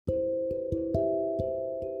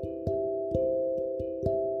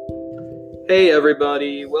Hey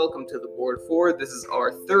everybody, welcome to the Board 4. This is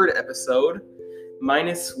our third episode,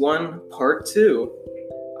 -1 part 2.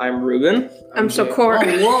 I'm Ruben. I'm Socorro.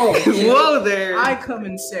 Oh, whoa. Whoa there! I come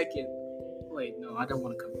in second. Wait, no, I don't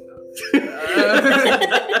want to come in.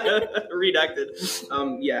 Redacted.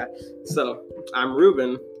 So I'm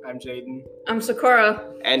Ruben, I'm Jaden. I'm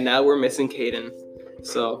Socorro. and now we're missing Caden.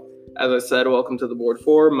 So, as I said, welcome to the Board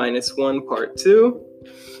 4, -1 part 2.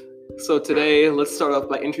 So today, let's start off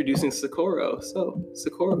by introducing Socorro. So,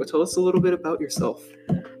 Socorro, tell us a little bit about yourself.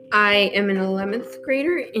 I am an 11th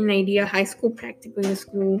grader in Idea High School, practically the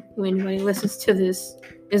school who anybody listens to this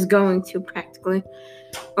is going to practically.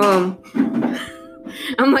 I'm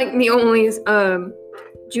like the only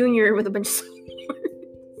junior with a bunch of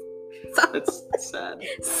That's sad.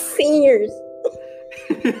 seniors.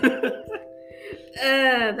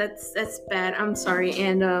 That's bad. I'm sorry.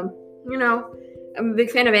 And I'm a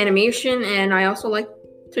big fan of animation, and I also like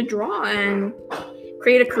to draw and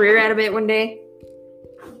create a career out of it one day.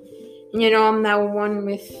 I'm that one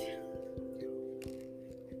with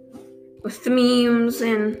the memes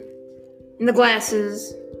and the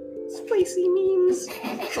glasses. Spicy memes.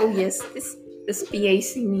 Oh yes, this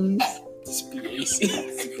BAC memes.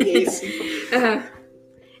 SPAC.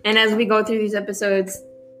 And as we go through these episodes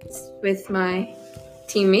with my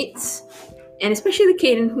teammates, and especially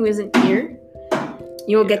Caden, who isn't here,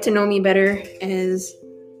 you'll get to know me better as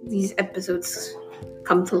these episodes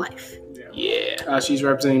come to life. Yeah. She's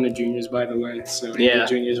representing the juniors, by the way. So if Yeah. the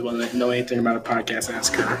juniors want to know anything about a podcast,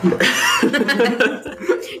 ask her.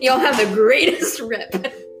 Y'all have the greatest rep.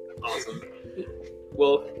 Awesome.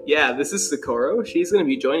 Well, yeah, this is Socorro. She's going to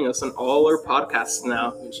be joining us on all our podcasts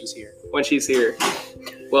now When she's here. when she's here.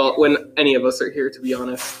 Well, when any of us are here, to be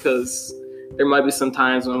honest, because there might be some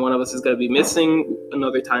times when one of us is going to be missing, and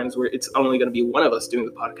other times where it's only going to be one of us doing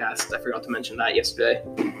the podcast. I forgot to mention that yesterday.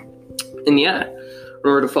 And yeah,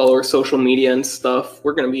 remember to follow our social media and stuff.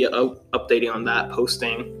 We're going to be updating on that,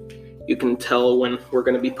 posting. You can tell when we're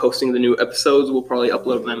going to be posting the new episodes. We'll probably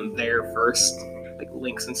upload them there first, like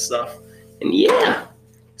links and stuff. And yeah,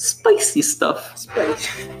 spicy stuff.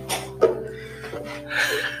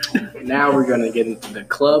 Now we're going to get into the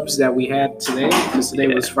clubs that we had today, because today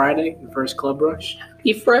was Friday, the first club rush.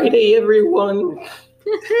 Happy Friday, everyone.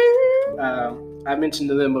 I mentioned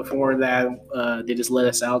to them before that they just let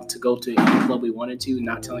us out to go to any club we wanted to,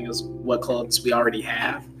 not telling us what clubs we already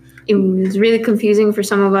have. It was really confusing for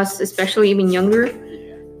some of us, especially even younger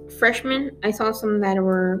freshmen. I saw some that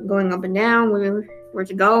were going up and down where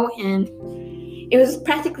to go, and it was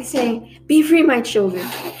practically saying, "Be free, my children.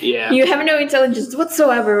 Yeah. You have no intelligence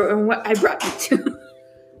whatsoever in what I brought you to."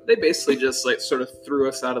 They basically just sort of threw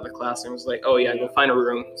us out of the classroom. It was like, oh yeah, go find a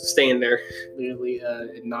room, stay in there. Literally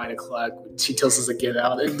at 9 o'clock, she tells us to get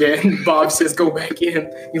out, and then Bob says, go back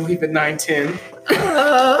in. You leave at 9:10.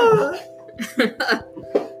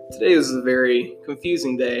 Today is a very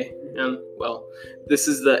confusing day, and well, this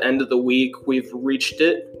is the end of the week. We've reached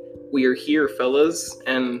it. We are here, fellas,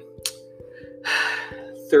 and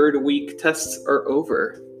third week tests are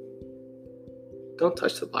over. Don't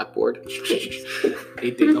touch the blackboard.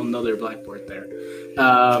 They don't know their blackboard there.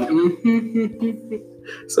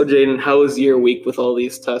 So, Jaden, how was your week with all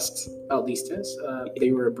these tests? Oh, these tests,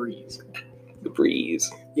 they were a breeze. The breeze.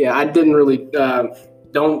 Yeah, I didn't really,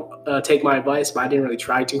 don't take my advice, but I didn't really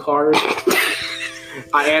try too hard.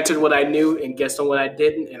 I answered what I knew and guessed on what I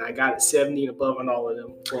didn't, and I got 70 and above on all of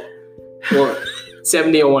them. Well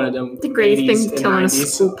 70 on one of them. The greatest 80s thing to and tell on a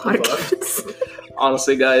 90s school above. podcast.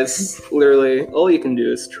 Honestly, guys, literally, all you can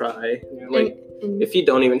do is try. Yeah. Like, And if you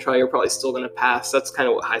don't even try, you're probably still going to pass. That's kind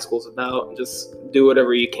of what high school's about. Just do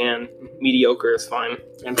whatever you can. Mediocre is fine.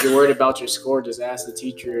 And if you're worried about your score, just ask the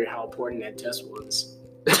teacher how important that test was.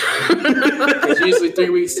 Because usually 3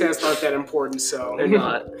 weeks tests aren't that important, so. They're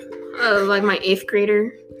not. like my 8th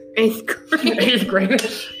grader. 8th grade. 8th grade.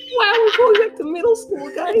 Wow, we're going back to middle school,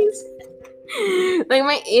 guys. Like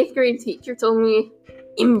my 8th grade teacher told me,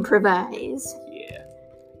 improvise. Yeah.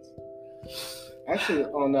 Actually,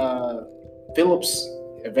 on Phillips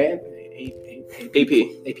event,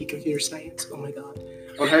 AP Computer Science. Oh my God!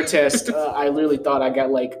 On her test, I literally thought I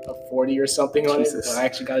got like a 40 or something on Jesus. it, but I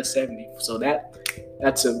actually got a 70. So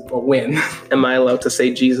that's a win. Am I allowed to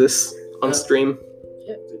say Jesus on stream?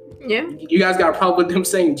 Yeah. You guys got a problem with them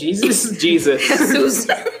saying Jesus? Jesus. Jesus.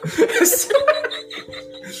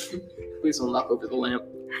 Please don't knock over the lamp.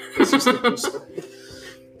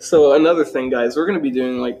 So another thing, guys, we're going to be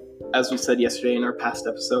doing, as we said yesterday in our past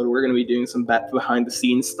episode, we're going to be doing some behind the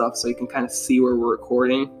scenes stuff so you can kind of see where we're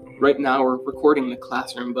recording. Right now we're recording in the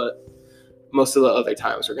classroom, but most of the other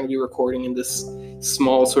times we're going to be recording in this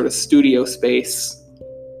small sort of studio space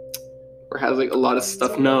Or has like a lot of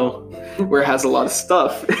stuff? No. Where it has a lot of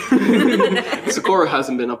stuff. Socorro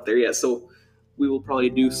hasn't been up there yet, so we will probably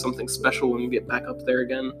do something special when we get back up there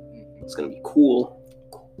again. It's gonna be cool.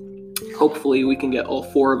 Hopefully we can get all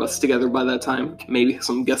 4 of us together by that time. Maybe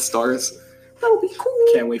some guest stars. That'll be cool.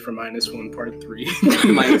 Can't wait for -1 part 3.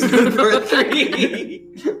 -1 part 3.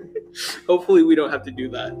 Hopefully we don't have to do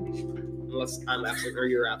that. Unless I'm absent or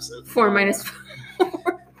you're absent. 4 minus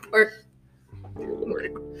 4.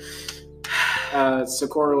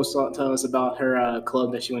 Socorro was telling us about her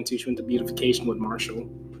club that she went to. She went to beautification with Marshall.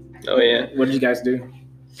 Oh yeah. What did you guys do?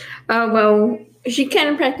 Well, she kind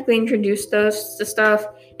of practically introduced us to stuff,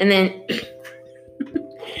 and then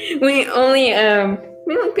we only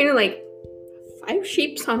painted like 5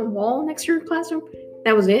 shapes on a wall next to her classroom.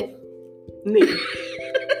 That was it. Neat.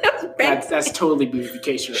 That's totally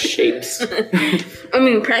beautification. Right? Shapes. I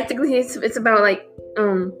mean, practically, it's about like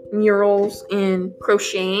murals and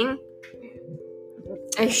crocheting,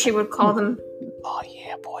 as she would call them. Oh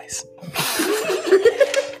yeah, boys.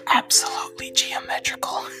 Absolutely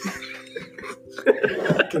geometrical.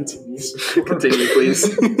 Continue,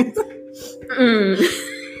 please.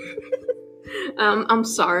 I'm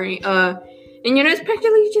sorry. And it's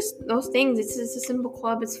practically just those things. It's just a simple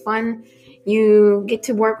club. It's fun. You get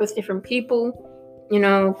to work with different people.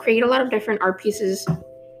 Create a lot of different art pieces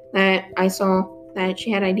that I saw that she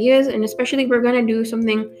had ideas, and especially we're gonna do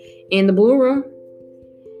something in the blue room,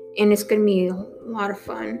 and it's gonna be a lot of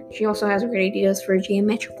fun. She also has great ideas for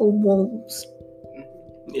geometrical walls.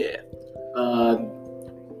 Yeah.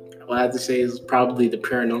 What I have to say is probably the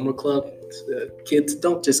paranormal club. Kids,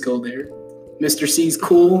 don't just go there. Mr. C's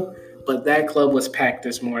cool, but that club was packed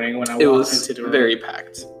this morning when I walked into the room. Very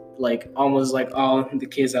packed. Like almost like all the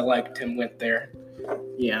kids that liked him went there.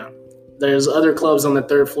 Yeah. There's other clubs on the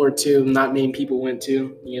 3rd floor too. Not many people went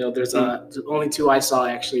to. There's the only 2 I saw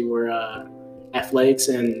actually were athletics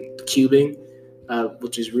and cubing,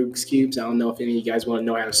 which is Rubik's cubes. I don't know if any of you guys want to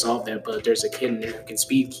know how to solve that, but there's a kid in there who can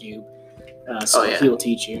speed cube. He'll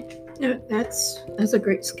teach you. Yeah, that's a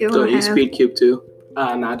great skill. Don't you speed cube too?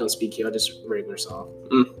 No, I don't speed cube. I just regular solve.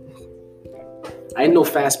 I ain't no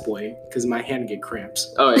fast boy because my hand get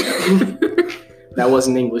cramps. Oh yeah. That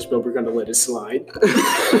wasn't English, but we're gonna let it slide.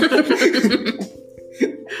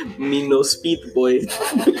 Me no speed boy.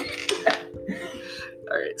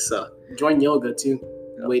 All right, so join yoga too.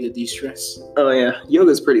 Way to de-stress. Oh yeah,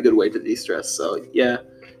 yoga's a pretty good way to de-stress. So yeah,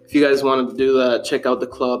 if you guys want to do that, check out the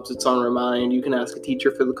clubs. It's on Remind. You can ask a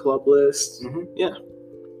teacher for the club list. Mm-hmm. Yeah,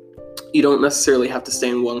 you don't necessarily have to stay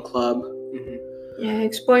in one club. Mm-hmm. Yeah,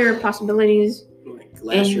 explore your possibilities.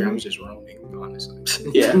 Like last year, I was just roaming, honestly.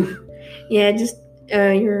 Yeah. Yeah, just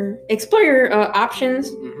explore your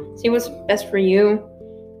options. Mm-hmm. See what's best for you.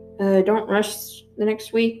 Don't rush the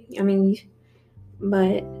next week. I mean,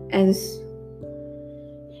 but as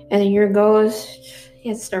the year goes, you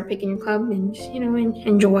have to start picking your club and just,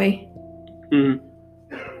 enjoy. Mm-hmm.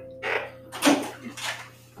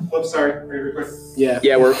 Oh, sorry. Are you recording? Yeah.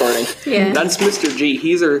 Yeah, we're recording. Yeah. That's Mr. G.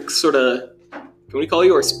 He's our sort of. Can we call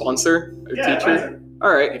you our sponsor or teacher? Advisor.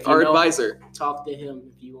 All right, If you our know- advisor. Talk to him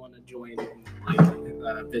if you want to join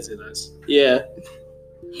and visit us. Yeah.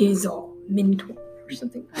 He's a mentor or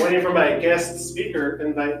something. Waiting for my guest speaker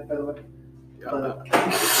invite, by the way.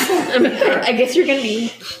 I guess you're gonna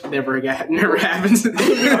be. Never happens.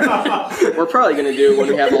 We're probably gonna do it when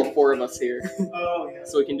we have all 4 of us here, Oh, yeah.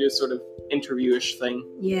 so we can do a sort of interview-ish thing.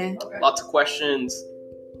 Yeah. Okay. Lots of questions.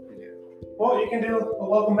 Well, you can do a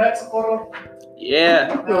welcome back, Socorro.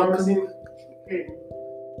 Yeah. Now we're seeing. Okay.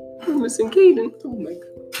 Missing Caden. Oh my god.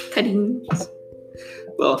 Cutting.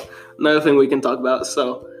 Well, another thing we can talk about.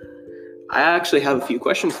 So, I actually have a few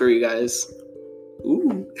questions for you guys.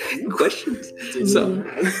 Ooh, questions. So,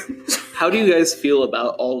 how do you guys feel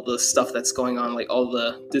about all the stuff that's going on, like all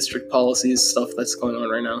the district policies stuff that's going on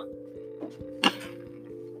right now?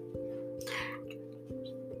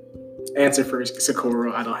 Answer first,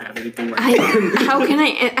 Socorro. I don't have anything right now. How can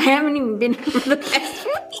I? I haven't even been over the past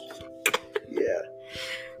week. Yeah.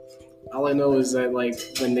 All I know is that, like,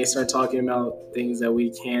 when they start talking about things that we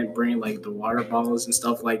can't bring, like the water bottles and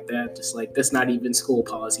stuff like that, just like, that's not even school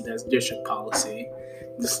policy, that's district policy.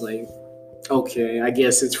 Just like, okay, I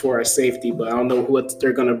guess it's for our safety, but I don't know what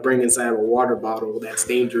they're gonna bring inside a water bottle that's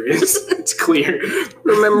dangerous. It's clear.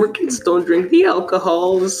 Remember, kids don't drink the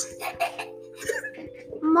alcohols.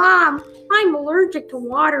 Mom, I'm allergic to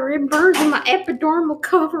water. It burns in my epidermal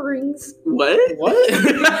coverings. What? What?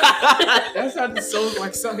 That sounded so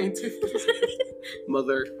like scientific.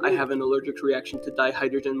 Mother, I have an allergic reaction to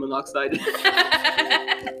dihydrogen monoxide.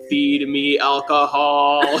 Feed me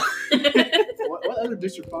alcohol. What other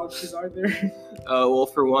district politics are there? Well,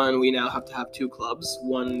 for one, we now have to have 2 clubs.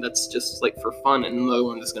 One that's just like for fun, and another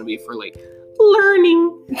one that's gonna be for like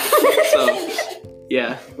learning. So,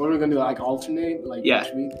 yeah, What are we gonna do? Like alternate? Like Yeah.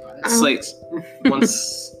 each week? Oh, it's like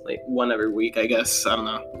once, like one every week, I guess. I don't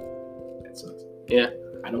know. that sucks. Yeah.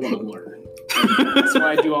 I don't want to learn. That's what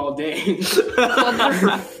I do all day. Clubs are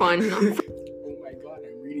for fun. Not for- Oh my god,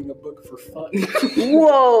 I'm reading a book for fun.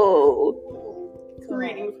 Whoa!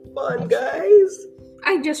 Reading fun, guys.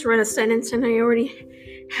 I just read a sentence and I already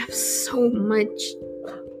have so much.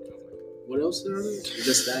 What else are there?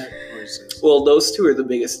 Just that? Or is this? Well, those 2 are the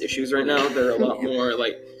biggest issues right now. There are a lot more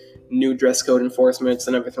like new dress code enforcements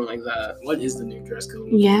and everything like that. What is the new dress code?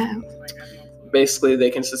 Yeah. Like, I have no clue. Basically, they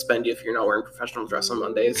can suspend you if you're not wearing professional dress on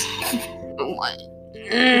Mondays. What?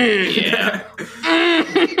 Yeah.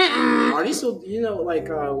 Are they still, like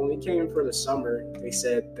when we came for the summer, they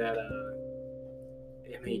said that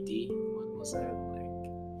MAD, what was that?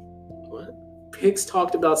 Like, What? Pix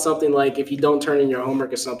talked about something like if you don't turn in your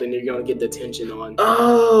homework or something, you're gonna get detention on.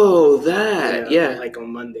 Oh, that. Yeah. Like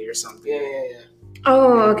on Monday or something. Yeah.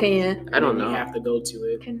 Oh, okay, yeah. I don't You know. have to go to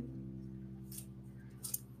it.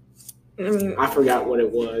 I mean, I forgot what it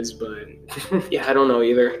was, but Yeah, I don't know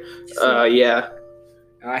either. Yeah.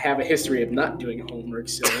 I have a history of not doing homework,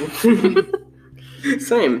 so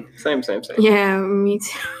Same. yeah, me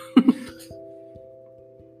too.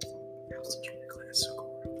 How's the junior class? So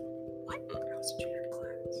cool. What? How's the junior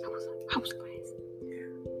class? House class.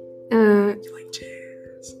 You like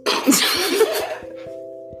jazz?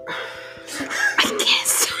 I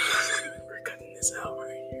guess. We're cutting this out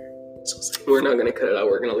right here. So it's like, We're not gonna cut it out.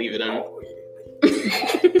 We're gonna leave it in.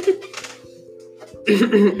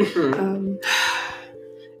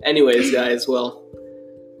 Anyways, guys, well,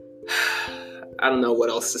 I don't know what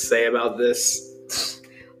else to say about this.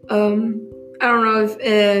 I don't know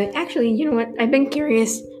if, actually, you know what? I've been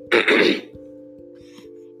curious. I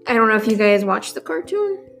don't know if you guys watched the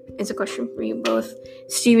cartoon. It's a question for you both.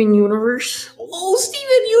 Steven Universe. Oh,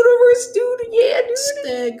 Steven Universe, dude. Yeah, dude.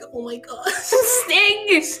 Steg. Oh my god.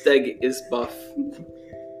 Sting! Steg is buff.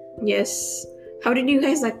 Yes. How did you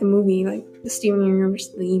guys like the movie? Like, the Steven Universe,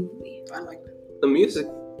 the movie? I like that. The music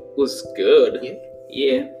was good.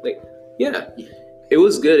 Yeah. Yeah. It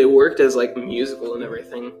was good. It worked as like musical and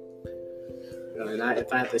everything. And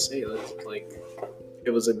if I have to say,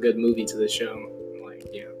 it was a good movie to the show. Like,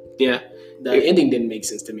 yeah. Yeah. The ending didn't make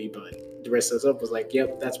sense to me, but the rest of the stuff was like,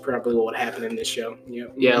 yep, that's probably what would happen in this show.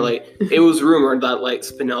 Yep. Yeah, like it was rumored that like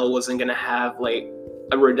Spinel wasn't gonna have like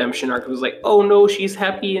a redemption arc. It was like, oh no, she's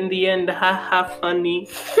happy in the end. Ha ha, funny.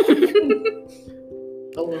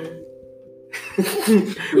 Hello.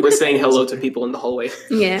 We're saying hello to people in the hallway.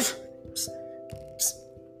 Yeah.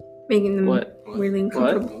 Making them What? really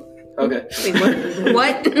uncomfortable. Okay. Wait, what?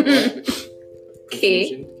 What?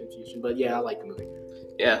 Okay. Confusion. But yeah, I like the movie.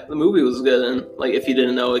 Yeah, the movie was good, and like if you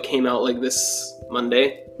didn't know, it came out like this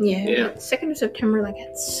Monday. Yeah. Yeah. 2nd of September, like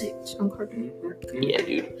at 6 on Cartoon Network. Yeah,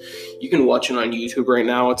 dude. You can watch it on YouTube right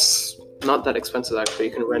now. It's not that expensive actually.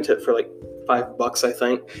 You can rent it for like $5, I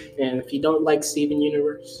think. And if you don't like Steven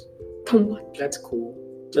Universe, Don't watch. that's cool.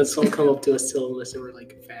 Just don't come up to us till unless we're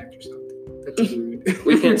like a fact or something. That's rude.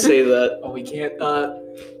 We can't say that. Oh, we can't.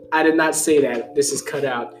 I did not say that. This is cut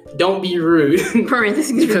out. Don't be rude.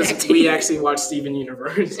 Parentheses Because redacted. we actually watch Steven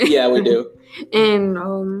Universe. Yeah, we do. And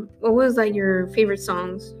what was like your favorite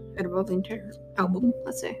songs out of both the entire album?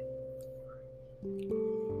 Let's say.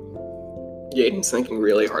 Jaden's thinking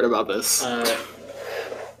really hard about this.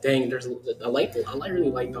 Dang, I really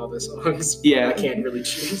liked all the songs. Yeah. I can't really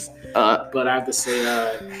choose, but I have to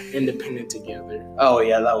say, "Independent Together." Oh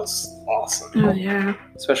yeah, that was awesome. Oh yeah.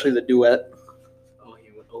 Especially the duet. Oh yeah,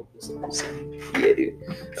 with Opal's. Yeah,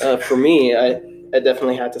 dude. For me, I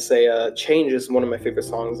definitely had to say Change is one of my favorite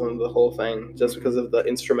songs on the whole thing, just because of the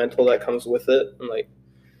instrumental that comes with it. And like,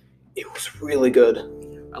 it was really good.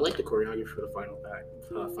 I like the choreography for the final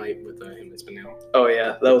fight with him and Spinel. Oh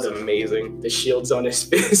yeah, that was amazing. The shields on his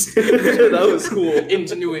fist. That was cool.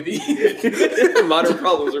 Ingenuity. Modern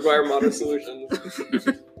problems require modern solutions.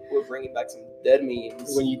 We're bringing back some dead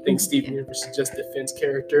memes. When you think Steven Universe is just defense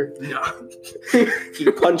character, no. He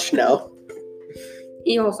punched now.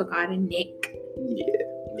 He also got a neck.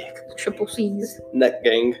 Yeah. Triple C's. Neck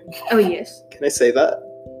gang. Oh yes. Can I say that?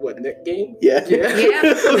 What, neck game? Yeah. Yeah.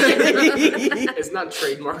 It's not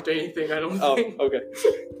trademarked or anything, I don't Oh, think. okay.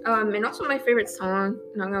 And also my favorite song,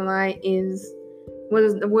 not gonna lie,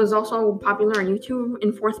 was also popular on YouTube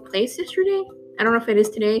in 4th place yesterday. I don't know if it is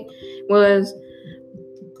today. Was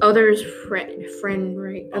Others Friend,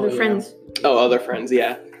 right? Oh, Other yeah. Friends. Oh, Other Friends,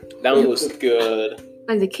 yeah. That one was good.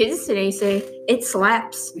 Like the kids today say, it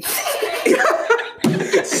slaps.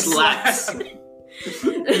 Slaps.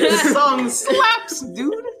 This song slaps,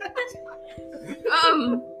 dude.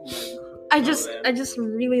 I just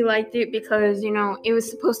really liked it because, it was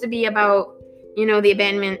supposed to be about, the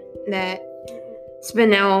abandonment that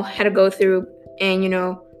Spinell had to go through, and,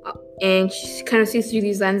 and she kind of sees through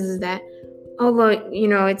these lenses that, although,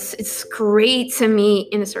 it's great to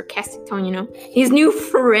meet in a sarcastic tone, his new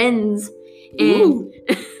friends. And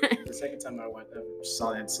the second time I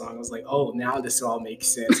saw that song, I was like, oh, now this all makes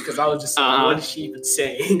sense. Because I was just like, what is she even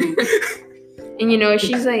saying? And,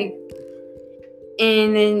 she's like,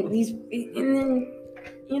 and then,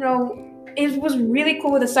 it was really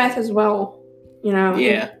cool with the scythe as well,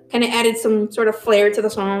 Yeah. Kind of added some sort of flair to the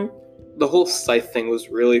song. The whole scythe thing was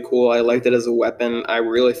really cool. I liked it as a weapon. I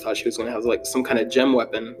really thought she was going to have like some kind of gem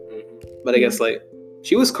weapon. But I guess like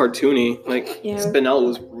she was cartoony. Like Yeah. Spinell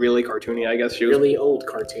was really cartoony. I guess she was really old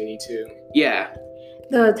cartoony too. Yeah.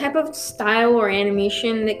 The type of style or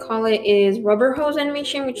animation they call it is rubber hose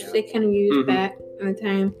animation, which they kind of used back in the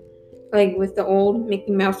time, like with the old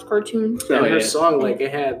Mickey Mouse cartoons. And her song, like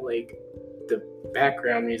it had like the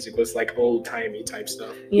background music was like old timey type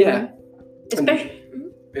stuff. Yeah. Especially.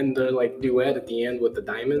 And the like duet at the end with the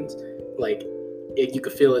diamonds, like you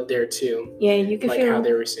could feel it there too. Yeah, you could like feel how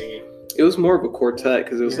they were singing. It was more of a quartet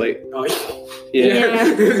because it was like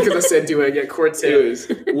Yeah. Because I said duet, yeah, quartet. It was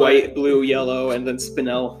white, blue, yellow, and then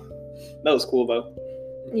Spinell. That was cool though.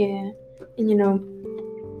 Yeah, and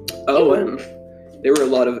Oh, and there were a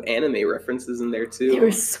lot of anime references in there too. there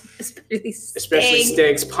was especially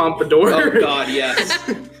Steg's Pompadour. Oh God, yes.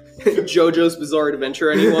 JoJo's Bizarre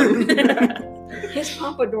Adventure. Anyone? His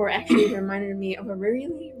pompadour actually reminded me of a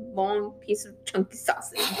really long piece of chunky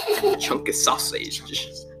sausage. Chunky sausage.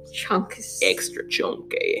 Chunks. Extra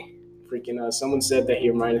chunky. Freaking someone said that he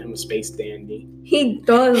reminded him of Space Dandy. He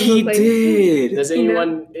does. He look like, did. Does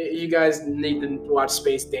anyone, you guys need to watch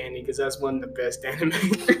Space Dandy because that's one of the best anime.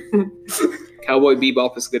 Cowboy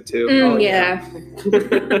Bebop is good too. Oh, yeah.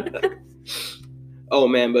 Oh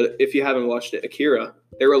man, but if you haven't watched it, Akira.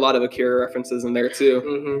 There were a lot of Akira references in there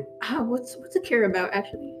too. What's Akira about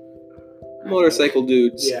actually? Motorcycle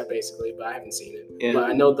dudes. Yeah, basically, but I haven't seen it. Yeah. But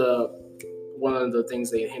I know one of the things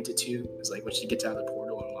they hinted to is like when she gets out of the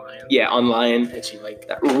portal on Lion. Yeah, on Lion. And she like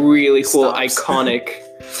That really cool, stops. iconic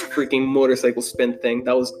freaking motorcycle spin thing.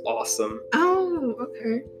 That was awesome. Oh,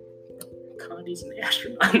 okay. Connie's an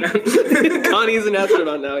astronaut now. Connie's an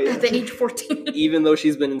astronaut now, yeah. At the age 14. Even though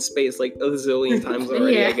she's been in space like a zillion times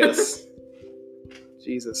already, Yeah. I guess.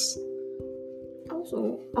 Jesus.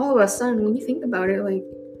 Also, all of a sudden, when you think about it, like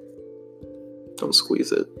Don't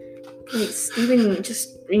squeeze it. Steven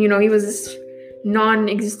just, he was this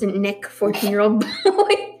non-existent Nick 14-year-old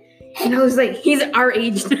boy. And I was like, he's our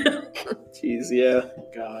age now. Jeez, yeah.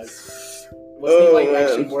 God. Wasn't he like man.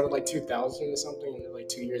 actually born in like 2000 or something? Like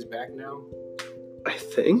 2 years back now? I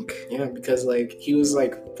think. Yeah, because like he was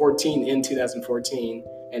like 14 in 2014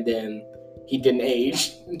 and then he didn't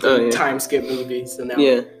age. Oh, yeah. Time skip movie. So now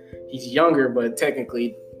Yeah. he's younger, but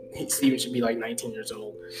technically Steven should be like 19 years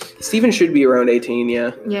old. Steven should be around 18,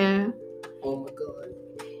 yeah. Yeah. Oh my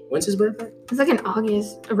god. When's his birthday? It's like in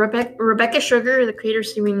August. Rebecca Sugar, the creator of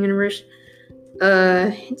Steven Universe,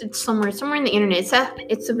 it's somewhere in the internet.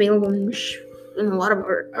 It's available in a lot of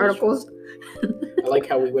articles. I like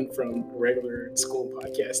how we went from regular school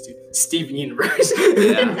podcast to Steven Universe.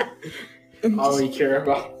 Yeah. All we care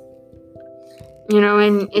about.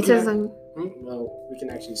 And it says like, Well, we can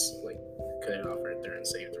actually like cut it off right there and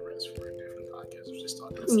save the rest for a different podcast. We just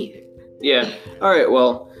thought this. Yeah. All right.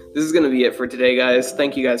 Well, this is going to be it for today, guys.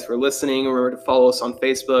 Thank you guys for listening. Remember to follow us on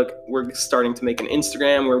Facebook. We're starting to make an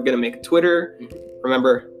Instagram. We're going to make a Twitter.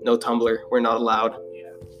 Remember, no Tumblr. We're not allowed.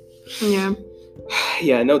 yeah.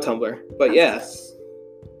 Yeah, no Tumblr. But yeah,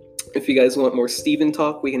 if you guys want more Steven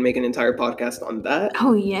talk, we can make an entire podcast on that.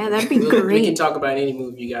 Oh yeah, that'd be We can great. talk about any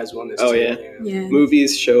movie you guys want us Oh, to. yeah. Yeah.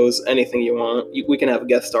 Movies, shows, anything you want. We can have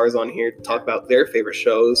guest stars on here to talk about their favorite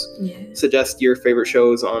shows. Yeah. Suggest your favorite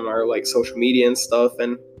shows on our like social media and stuff.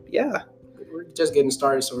 And yeah. We're just getting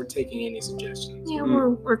started, so we're taking any suggestions. Yeah,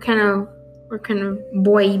 we're kind of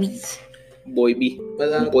boyies. Boyby.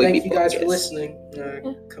 But Boy thank Beat you guys for Podcast. listening.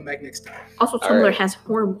 Come back next time. Also, All Tumblr right. has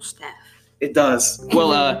horrible staff. It does.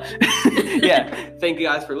 Well, yeah. Thank you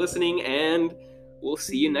guys for listening, and we'll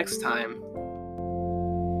see you next time.